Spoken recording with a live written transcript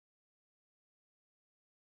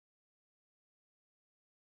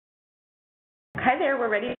Hi there, we're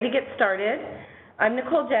ready to get started. I'm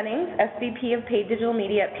Nicole Jennings, SVP of Paid Digital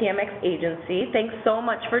Media at PMX Agency. Thanks so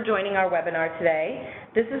much for joining our webinar today.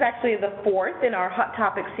 This is actually the fourth in our Hot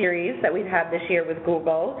Topic series that we've had this year with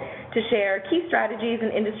Google to share key strategies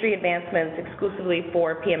and industry advancements exclusively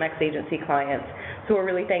for PMX Agency clients. So we're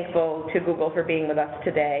really thankful to Google for being with us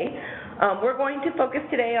today. We're going to focus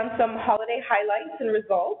today on some holiday highlights and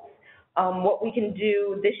results, what we can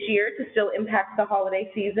do this year to still impact the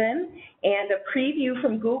holiday season, and a preview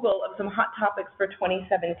from Google of some hot topics for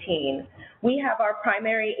 2017. We have our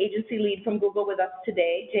primary agency lead from Google with us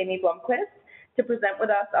today, Jamie Blomquist, to present with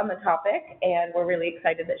us on the topic, and we're really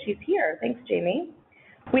excited that she's here. Thanks, Jamie.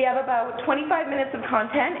 We have about 25 minutes of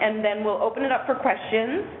content, and then we'll open it up for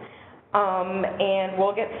questions, and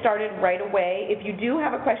we'll get started right away. If you do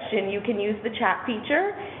have a question, you can use the chat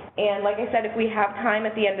feature. And like I said, if we have time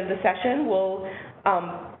at the end of the session, we'll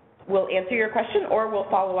answer your question or we'll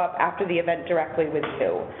follow up after the event directly with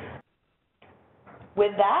you.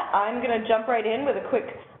 With that, I'm going to jump right in with a quick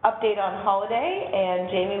update on holiday, and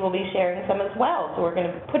Jamie will be sharing some as well. So we're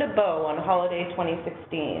going to put a bow on holiday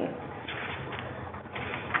 2016.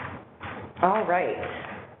 All right.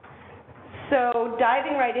 So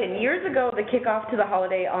diving right in, years ago the kickoff to the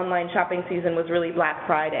holiday online shopping season was really Black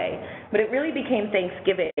Friday, but it really became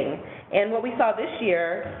Thanksgiving. And what we saw this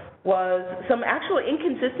year was some actual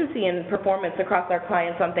inconsistency in performance across our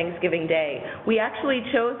clients on Thanksgiving Day. We actually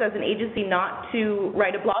chose as an agency not to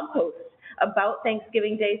write a blog post about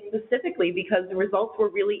Thanksgiving Day specifically because the results were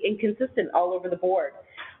really inconsistent all over the board.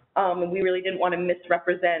 And we really didn't want to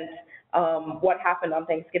misrepresent what happened on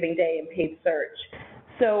Thanksgiving Day in paid search.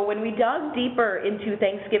 So when we dug deeper into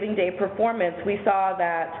Thanksgiving Day performance, we saw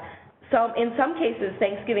that in some cases,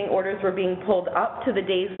 Thanksgiving orders were being pulled up to the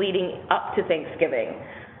days leading up to Thanksgiving.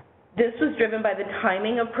 This was driven by the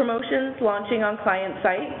timing of promotions launching on client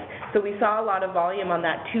sites, so we saw a lot of volume on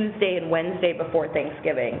that Tuesday and Wednesday before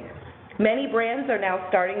Thanksgiving. Many brands are now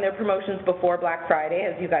starting their promotions before Black Friday,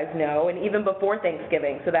 as you guys know, and even before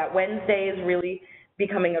Thanksgiving, so that Wednesday is really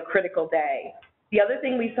becoming a critical day. The other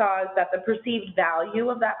thing we saw is that the perceived value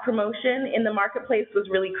of that promotion in the marketplace was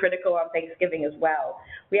really critical on Thanksgiving as well.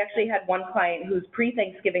 We actually had one client whose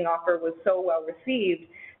pre-Thanksgiving offer was so well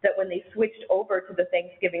received that when they switched over to the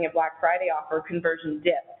Thanksgiving and Black Friday offer, conversion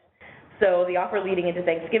dipped. So the offer leading into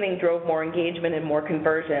Thanksgiving drove more engagement and more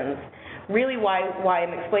conversions. Really why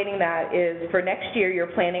I'm explaining that is for next year,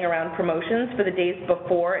 you're planning around promotions for the days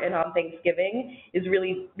before and on Thanksgiving is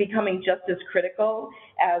really becoming just as critical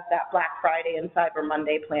as that Black Friday and Cyber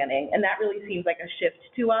Monday planning. And that really seems like a shift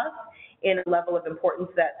to us in a level of importance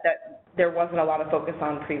that there wasn't a lot of focus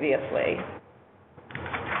on previously.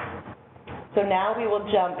 So now we will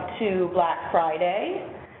jump to Black Friday.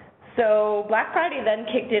 So Black Friday then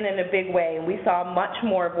kicked in a big way, and we saw much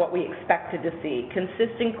more of what we expected to see,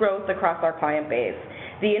 consistent growth across our client base.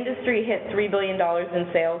 The industry hit $3 billion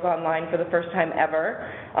in sales online for the first time ever.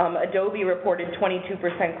 Adobe reported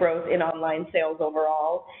 22% growth in online sales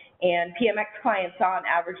overall, and PMX clients saw an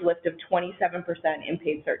average lift of 27% in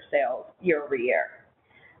paid search sales year over year.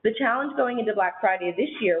 The challenge going into Black Friday this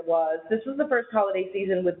year was this was the first holiday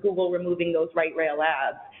season with Google removing those right rail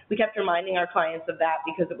ads. We kept reminding our clients of that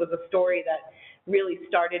because it was a story that really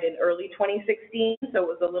started in early 2016, so it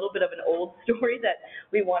was a little bit of an old story that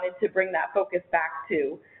we wanted to bring that focus back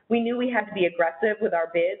to. We knew we had to be aggressive with our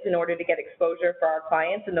bids in order to get exposure for our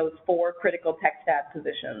clients in those 4 critical text ad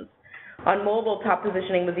positions. On mobile, top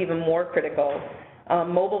positioning was even more critical.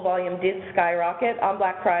 Mobile volume did skyrocket on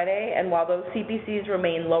Black Friday, and while those CPCs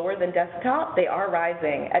remain lower than desktop, they are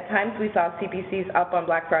rising. At times, we saw CPCs up on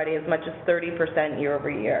Black Friday as much as 30% year over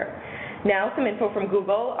year. Now, some info from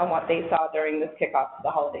Google on what they saw during this kickoff to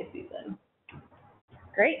the holiday season.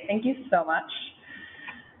 Great, thank you so much.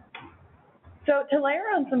 So to layer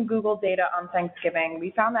on some Google data on Thanksgiving,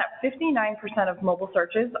 we found that 59% of mobile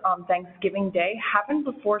searches on Thanksgiving Day happened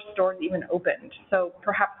before stores even opened, so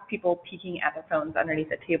perhaps people peeking at their phones underneath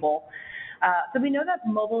a table. So we know that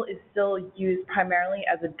mobile is still used primarily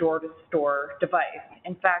as a door-to-store device.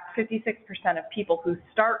 In fact, 56% of people who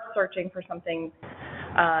start searching for something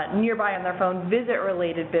nearby on their phone visit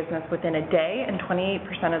related business within a day, and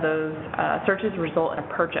 28% of those searches result in a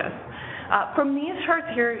purchase. From these charts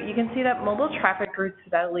here, you can see that mobile traffic grew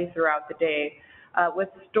steadily throughout the day, with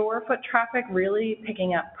store foot traffic really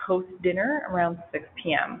picking up post-dinner around 6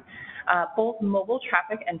 p.m. Both mobile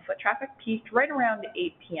traffic and foot traffic peaked right around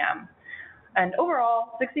 8 p.m. And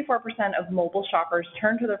overall, 64% of mobile shoppers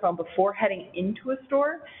turn to their phone before heading into a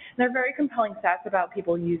store. And there are very compelling stats about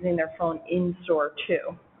people using their phone in-store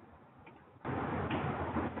too.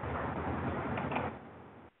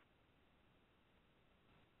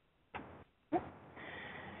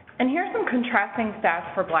 And here's some contrasting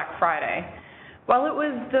stats for Black Friday. While it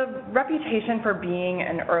was the reputation for being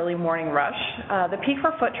an early morning rush, the peak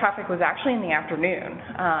for foot traffic was actually in the afternoon.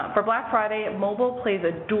 For Black Friday, mobile plays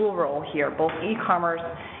a dual role here, both e-commerce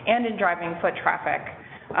and in driving foot traffic.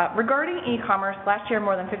 Regarding e-commerce, last year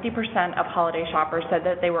more than 50% of holiday shoppers said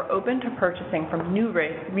that they were open to purchasing from new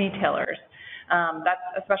retailers. That's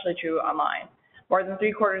especially true online. More than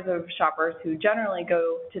 3/4 of shoppers who generally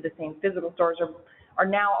go to the same physical stores are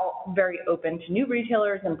now very open to new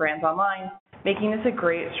retailers and brands online, making this a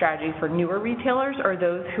great strategy for newer retailers or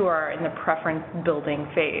those who are in the preference building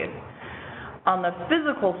phase. On the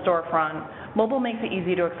physical storefront, mobile makes it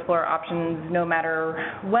easy to explore options no matter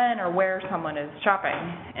when or where someone is shopping.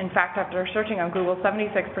 In fact, after searching on Google,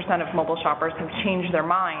 76% of mobile shoppers have changed their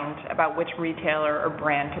mind about which retailer or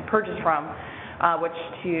brand to purchase from, which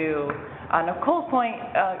to Nicole's point,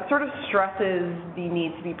 sort of stresses the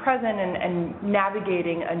need to be present and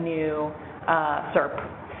navigating a new SERP.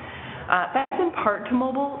 Thanks in part to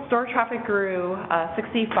mobile, store traffic grew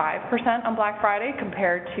 65% on Black Friday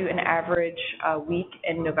compared to an average week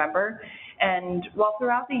in November. And while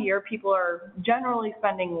throughout the year people are generally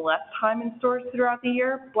spending less time in stores throughout the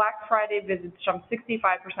year, Black Friday visits jumped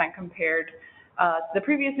 65% compared to the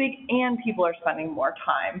previous week, and people are spending more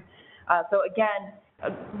time. So again,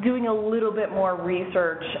 doing a little bit more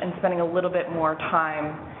research and spending a little bit more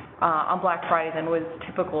time on Black Friday than was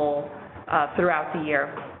typical throughout the year.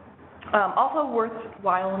 Also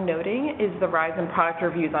worthwhile noting is the rise in product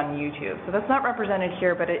reviews on YouTube. So that's not represented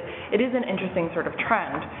here, but it is an interesting sort of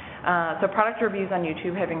trend. So product reviews on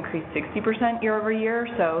YouTube have increased 60% year over year.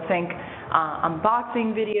 So think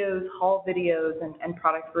unboxing videos, haul videos, and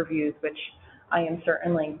product reviews, which I am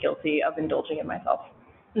certainly guilty of indulging in myself.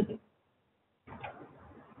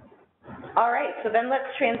 All right, so then let's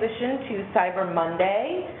transition to Cyber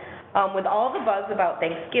Monday. With all the buzz about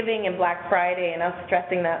Thanksgiving and Black Friday and us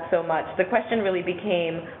stressing that so much, the question really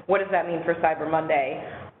became, what does that mean for Cyber Monday?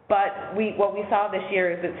 But what we saw this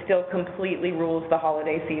year is it still completely rules the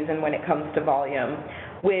holiday season when it comes to volume.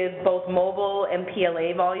 With both mobile and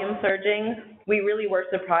PLA volume surging, we really were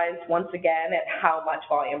surprised once again at how much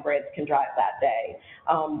volume brands can drive that day.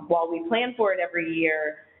 While we plan for it every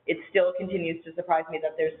year, it still continues to surprise me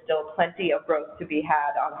that there's still plenty of growth to be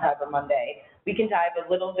had on Cyber Monday. We can dive a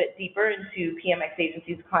little bit deeper into PMX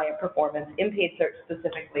Agency's client performance in paid search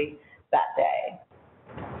specifically that day.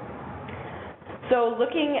 So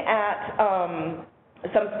looking at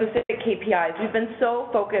some specific KPIs, we've been so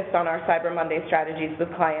focused on our Cyber Monday strategies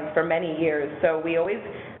with clients for many years, so we always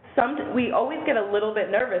get a little bit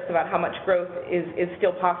nervous about how much growth is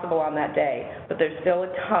still possible on that day, but there's still a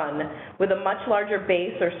ton. With a much larger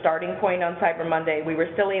base or starting point on Cyber Monday, we were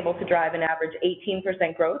still able to drive an average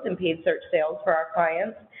 18% growth in paid search sales for our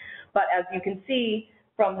clients. But as you can see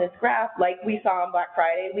from this graph, like we saw on Black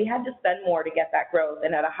Friday, we had to spend more to get that growth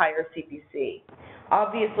and at a higher CPC.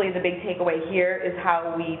 Obviously, the big takeaway here is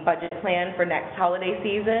how we budget plan for next holiday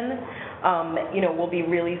season. We'll be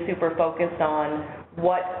really super focused on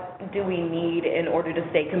what do we need in order to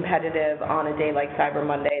stay competitive on a day like Cyber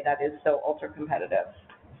Monday that is so ultra competitive.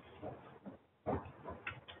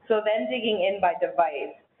 So then digging in by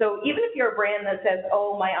device. So even if you're a brand that says,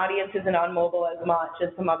 oh, my audience isn't on mobile as much as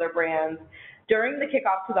some other brands, during the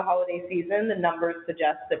kickoff to the holiday season, the numbers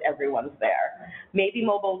suggest that everyone's there. Maybe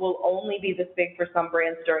mobile will only be this big for some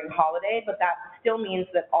brands during holiday, but that still means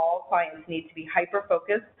that all clients need to be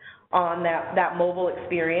hyper-focused on that mobile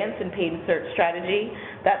experience and paid search strategy.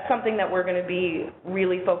 That's something that we're going to be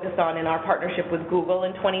really focused on in our partnership with Google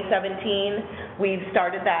in 2017. We've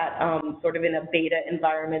started that sort of in a beta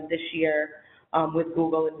environment this year with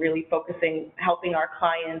Google and really helping our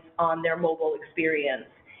clients on their mobile experience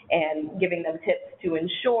and giving them tips to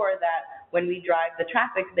ensure that when we drive the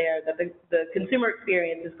traffic there, that the consumer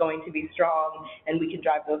experience is going to be strong and we can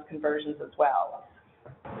drive those conversions as well.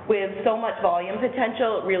 With so much volume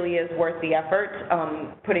potential, it really is worth the effort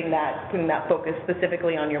putting that focus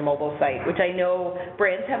specifically on your mobile site, which I know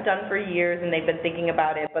brands have done for years and they've been thinking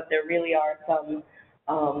about it, but there really are some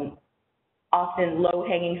often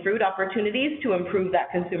low-hanging fruit opportunities to improve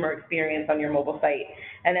that consumer experience on your mobile site.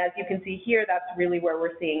 And as you can see here, that's really where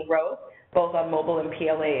we're seeing growth, both on mobile and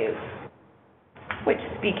PLAs. Which,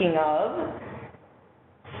 speaking of,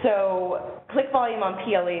 so click volume on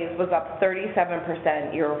PLAs was up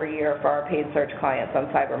 37% year over year for our paid search clients on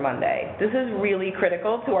Cyber Monday. This is really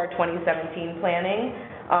critical to our 2017 planning,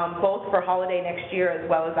 both for holiday next year as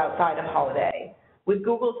well as outside of holiday. With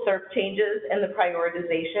Google's SERP changes and the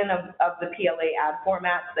prioritization of the PLA ad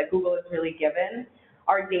formats that Google has really given,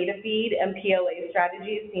 our data feed and PLA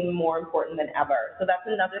strategies seem more important than ever. So that's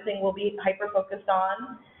another thing we'll be hyper-focused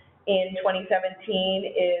on. in 2017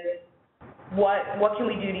 is what can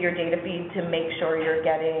we do to your data feed to make sure you're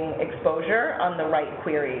getting exposure on the right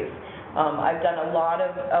queries? I've done a lot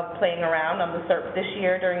of playing around on the SERP this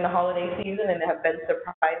year during the holiday season and have been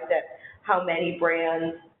surprised at how many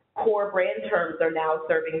brands, core brand terms are now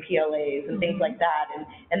serving PLAs and things like that.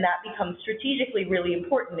 And that becomes strategically really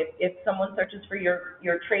important. If someone searches for your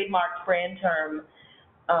trademarked brand term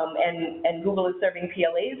and Google is serving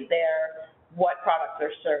PLAs there, what products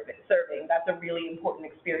are serving. That's a really important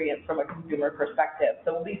experience from a consumer perspective.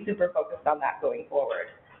 So we'll be super focused on that going forward.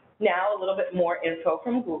 Now a little bit more info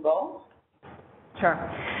from Google. Sure.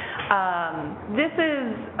 This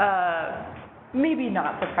is maybe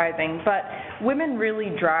not surprising, but women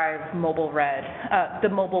really drive mobile the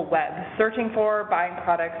mobile web, searching for, buying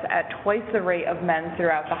products at twice the rate of men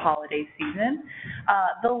throughout the holiday season.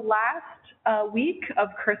 The last week of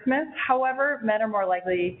Christmas, however, men are more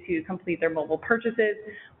likely to complete their mobile purchases.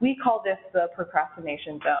 We call this the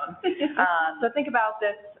procrastination zone. So think about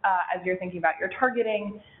this as you're thinking about your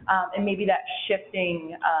targeting and maybe that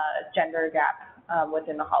shifting gender gap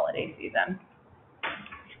within the holiday season.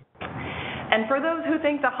 And for those who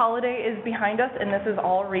think the holiday is behind us and this is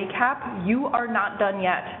all recap, you are not done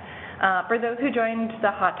yet. For those who joined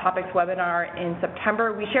the Hot Topics webinar in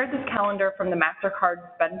September, we shared this calendar from the MasterCard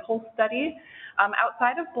Spend Pulse study.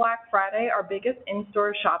 Outside of Black Friday, our biggest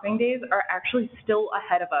in-store shopping days are actually still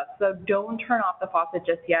ahead of us, so don't turn off the faucet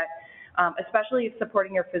just yet, especially if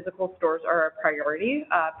supporting your physical stores are a priority,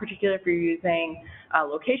 particularly if you're using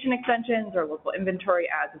location extensions or local inventory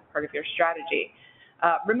ads as part of your strategy.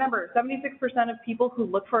 Remember, 76% of people who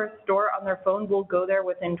look for a store on their phone will go there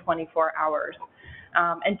within 24 hours.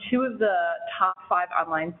 And 2 of the top 5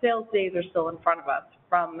 online sales days are still in front of us.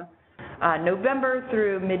 From November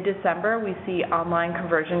through mid-December, we see online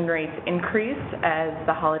conversion rates increase as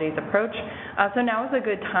the holidays approach. So now is a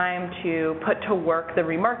good time to put to work the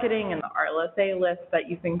remarketing and the RLSA lists that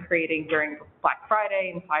you've been creating during Black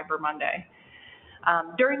Friday and Cyber Monday.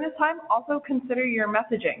 During this time, also consider your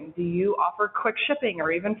messaging. Do you offer quick shipping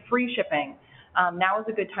or even free shipping? Now is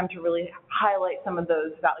a good time to really highlight some of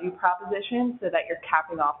those value propositions so that you're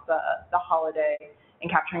capping off the holiday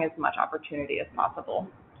and capturing as much opportunity as possible.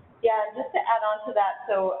 Yeah, and just to add on to that,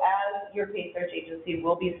 so as your paid search agency,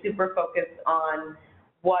 we'll be super focused on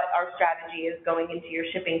what our strategy is going into your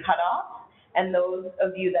shipping cutoff, and those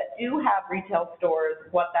of you that do have retail stores,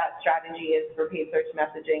 what that strategy is for paid search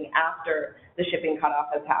messaging after the shipping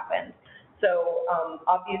cutoff has happened. So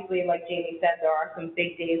obviously, like Jamie said, there are some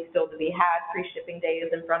big days still to be had. Free shipping day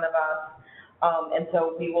is in front of us. And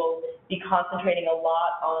so we will be concentrating a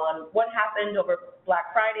lot on what happened over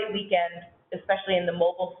Black Friday weekend, especially in the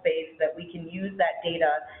mobile space, that we can use that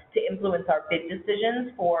data to influence our bid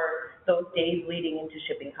decisions for those days leading into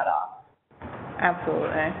shipping cutoff.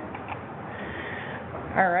 Absolutely.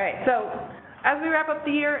 All right. So as we wrap up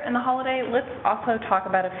the year and the holiday, let's also talk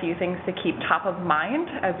about a few things to keep top of mind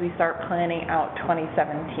as we start planning out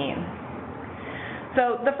 2017.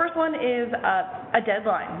 So the first one is a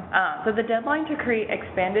deadline. So the deadline to create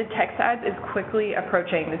expanded text ads is quickly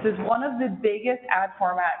approaching. This is one of the biggest ad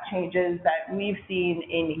format changes that we've seen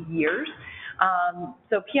in years.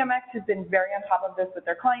 So PMX has been very on top of this with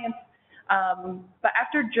their clients. But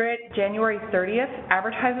after January 30th,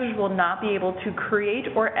 advertisers will not be able to create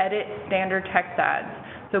or edit standard text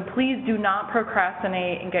ads. So please do not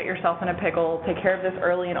procrastinate and get yourself in a pickle. Take care of this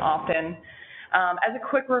early and often. As a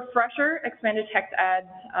quick refresher, expanded text ads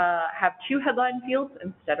have 2 headline fields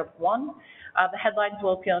instead of 1. The headlines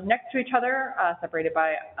will appear next to each other, separated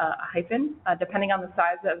by a hyphen. Depending on the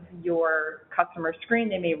size of your customer screen,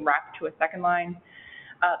 they may wrap to a second line.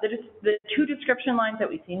 The 2 description lines that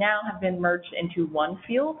we see now have been merged into 1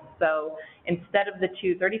 field. So instead of the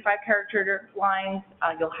 2 35-character lines,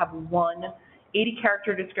 you'll have 1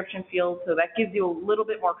 80-character description field. So that gives you a little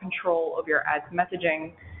bit more control of your ads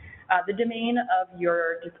messaging. The domain of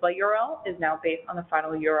your display URL is now based on the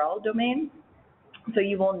final URL domain. So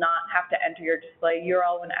you will not have to enter your display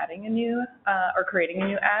URL when adding a new or creating a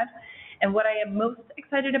new ad. And what I am most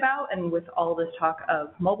excited about, and with all this talk of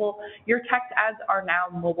mobile, your text ads are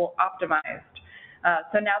now mobile optimized.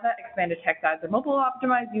 So now that expanded text ads are mobile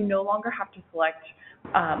optimized, you no longer have to select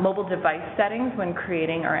mobile device settings when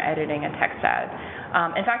creating or editing a text ad.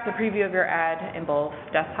 In fact, the preview of your ad in both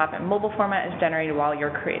desktop and mobile format is generated while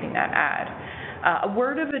you're creating that ad. A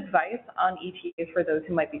word of advice on ETAs for those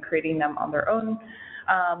who might be creating them on their own.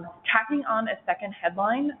 Tacking on a second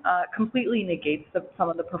headline completely negates some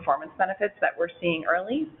of the performance benefits that we're seeing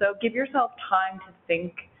early. So give yourself time to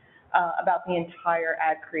think about the entire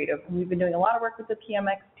ad creative. We've been doing a lot of work with the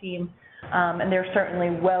PMX team, and they're certainly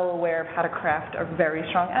well aware of how to craft a very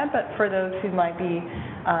strong ad, but for those who might be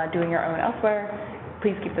doing your own elsewhere,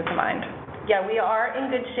 please keep this in mind. Yeah, we are in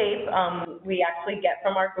good shape. We actually get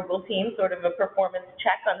from our Google team sort of a performance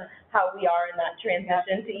check on how we are in that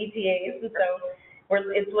transition to ETAs, and so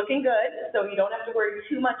it's looking good, so you don't have to worry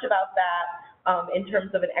too much about that in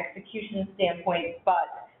terms of an execution standpoint,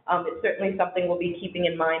 but it's certainly something we'll be keeping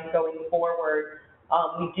in mind going forward.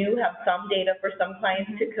 We do have some data for some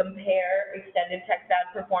clients to compare extended text ad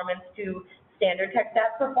performance to standard text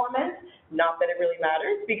ad performance. Not that it really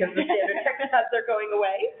matters because the standard text ads are going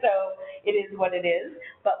away, so it is what it is.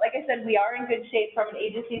 But like I said, we are in good shape from an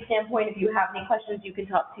agency standpoint. If you have any questions, you can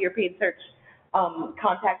talk to your paid search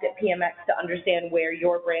contact at PMX to understand where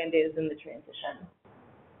your brand is in the transition.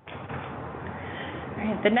 All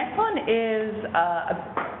right, the next one is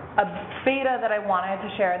a beta that I wanted to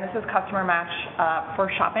share, and this is Customer Match for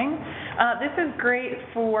shopping. This is great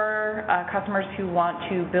for customers who want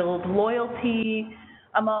to build loyalty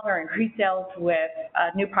among or increase sales with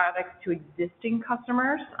new products to existing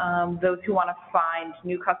customers, those who want to find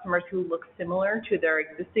new customers who look similar to their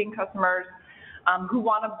existing customers, who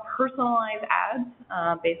want to personalize ads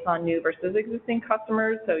based on new versus existing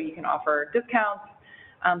customers, so you can offer discounts,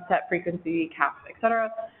 set frequency caps,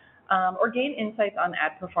 etc., or gain insights on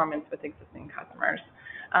ad performance with existing customers.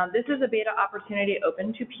 This is a beta opportunity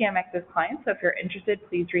open to PMX's clients, so if you're interested,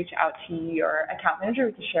 please reach out to your account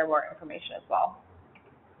manager to share more information as well.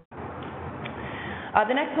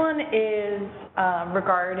 The next one is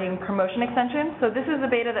regarding promotion extensions. So this is a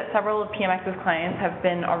beta that several of PMX's clients have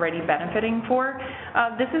been already benefiting for.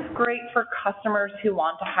 This is great for customers who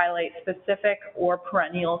want to highlight specific or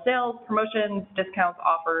perennial sales, promotions, discounts,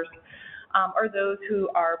 offers, or those who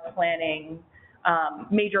are planning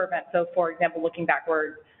major events. So for example, looking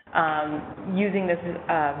backward, using this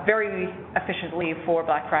very efficiently for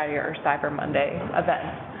Black Friday or Cyber Monday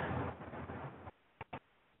events.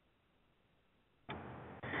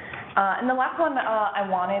 And the last one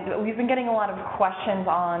we've been getting a lot of questions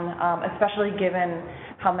on, especially given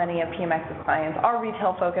how many of PMX's clients are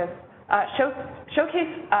retail focused.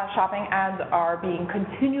 Showcase shopping ads are being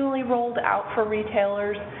continually rolled out for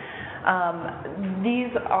retailers.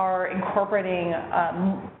 These are incorporating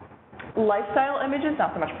lifestyle images,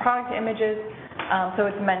 not so much product images, so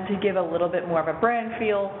it's meant to give a little bit more of a brand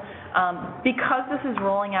feel. Because this is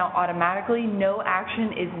rolling out automatically, no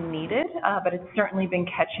action is needed, but it's certainly been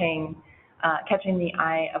catching the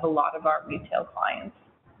eye of a lot of our retail clients.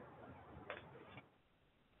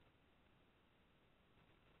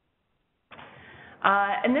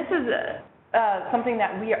 And this is something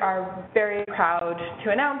that we are very proud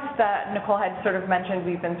to announce that Nicole had sort of mentioned.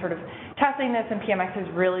 We've been sort of testing this, and PMX has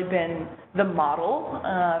really been the model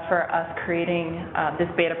for us creating this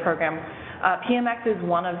beta program. PMX is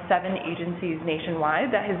one of 7 agencies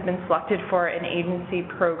nationwide that has been selected for an agency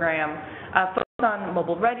program focused on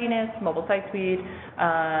mobile readiness, mobile site speed,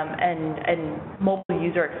 and mobile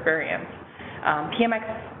user experience. PMX,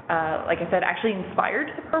 like I said, actually inspired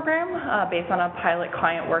the program based on a pilot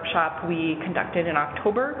client workshop we conducted in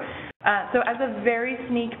October. So as a very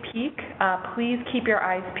sneak peek, please keep your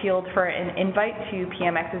eyes peeled for an invite to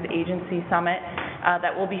PMX's Agency Summit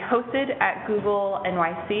that will be hosted at Google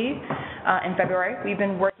NYC in February. We've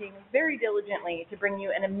been working very diligently to bring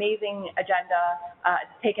you an amazing agenda.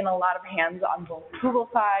 It's taken a lot of hands on both the Google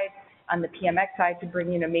side, on the PMX side to bring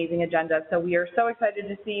you an amazing agenda. So we are so excited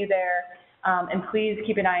to see you there, and please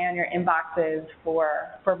keep an eye on your inboxes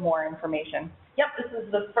for more information. Yep, this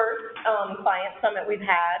is the first client summit we've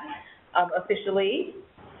had officially,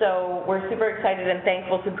 so we're super excited and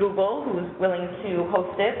thankful to Google, who's willing to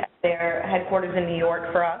host it at their headquarters in New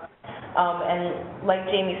York for us. And like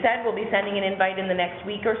Jamie said, we'll be sending an invite in the next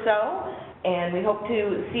week or so, and we hope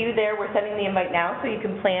to see you there. We're sending the invite now so you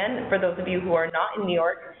can plan, for those of you who are not in New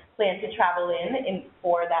York, plan to travel in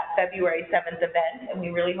for that February 7th event, and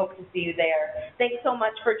we really hope to see you there. Thanks so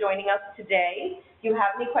much for joining us today. If you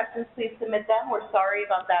have any questions, please submit them. We're sorry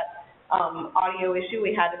about that audio issue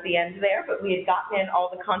we had at the end there, but we had gotten in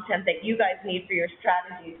all the content that you guys need for your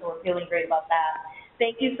strategy, so we're feeling great about that.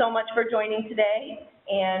 Thank you so much for joining today,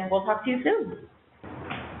 and we'll talk to you soon.